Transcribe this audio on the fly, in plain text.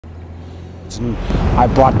And I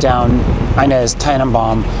brought down Inez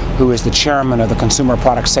Tannenbaum, who is the chairman of the Consumer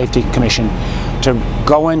Product Safety Commission, to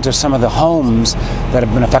go into some of the homes that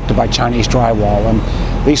have been affected by Chinese drywall.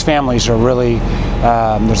 And these families are really,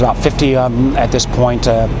 there's about 50 of them at this point,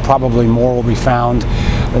 probably more will be found,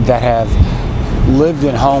 that have lived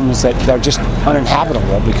in homes that they're just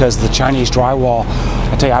uninhabitable because the Chinese drywall.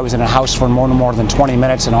 I tell you, I was in a house for more than 20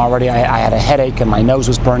 minutes and already I had a headache and my nose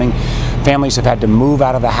was burning. Families have had to move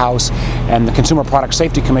out of the house, and the Consumer Product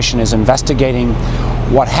Safety Commission is investigating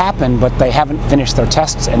what happened, but they haven't finished their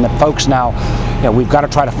tests, and the folks now, we've got to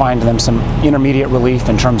try to find them some intermediate relief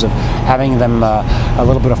in terms of having them a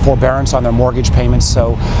little bit of forbearance on their mortgage payments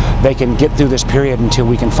so they can get through this period until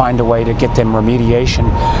we can find a way to get them remediation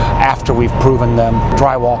after we've proven the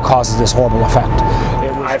drywall causes this horrible effect.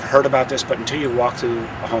 I've heard about this, but until you walk through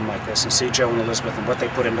a home like this and see Joe and Elizabeth and what they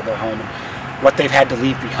put into their home and what they've had to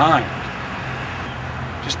leave behind,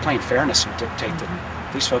 just plain fairness would dictate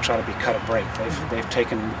that these folks ought to be cut a break. They've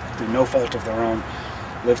taken, through no fault of their own,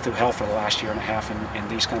 lived through hell for the last year and a half in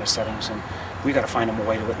these kind of settings, and we got to find them a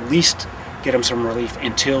way to at least get them some relief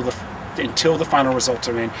until the final results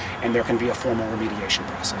are in and there can be a formal remediation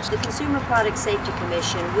process. The Consumer Product Safety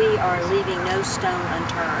Commission, we are leaving no stone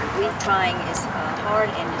unturned. We're trying as hard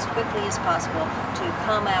and as quickly as possible to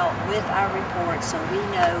come out with our report so we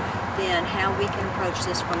know then how we can approach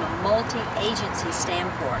this from a multi-agency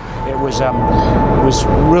standpoint. It was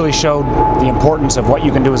really showed the importance of what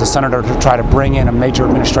you can do as a senator to try to bring in a major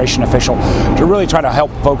administration official to really try to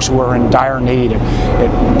help folks who are in dire need.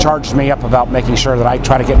 It charged me up about making sure that I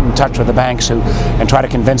try to get in touch with the banks and try to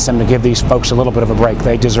convince them to give these folks a little bit of a break.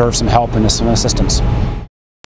 They deserve some help and some assistance.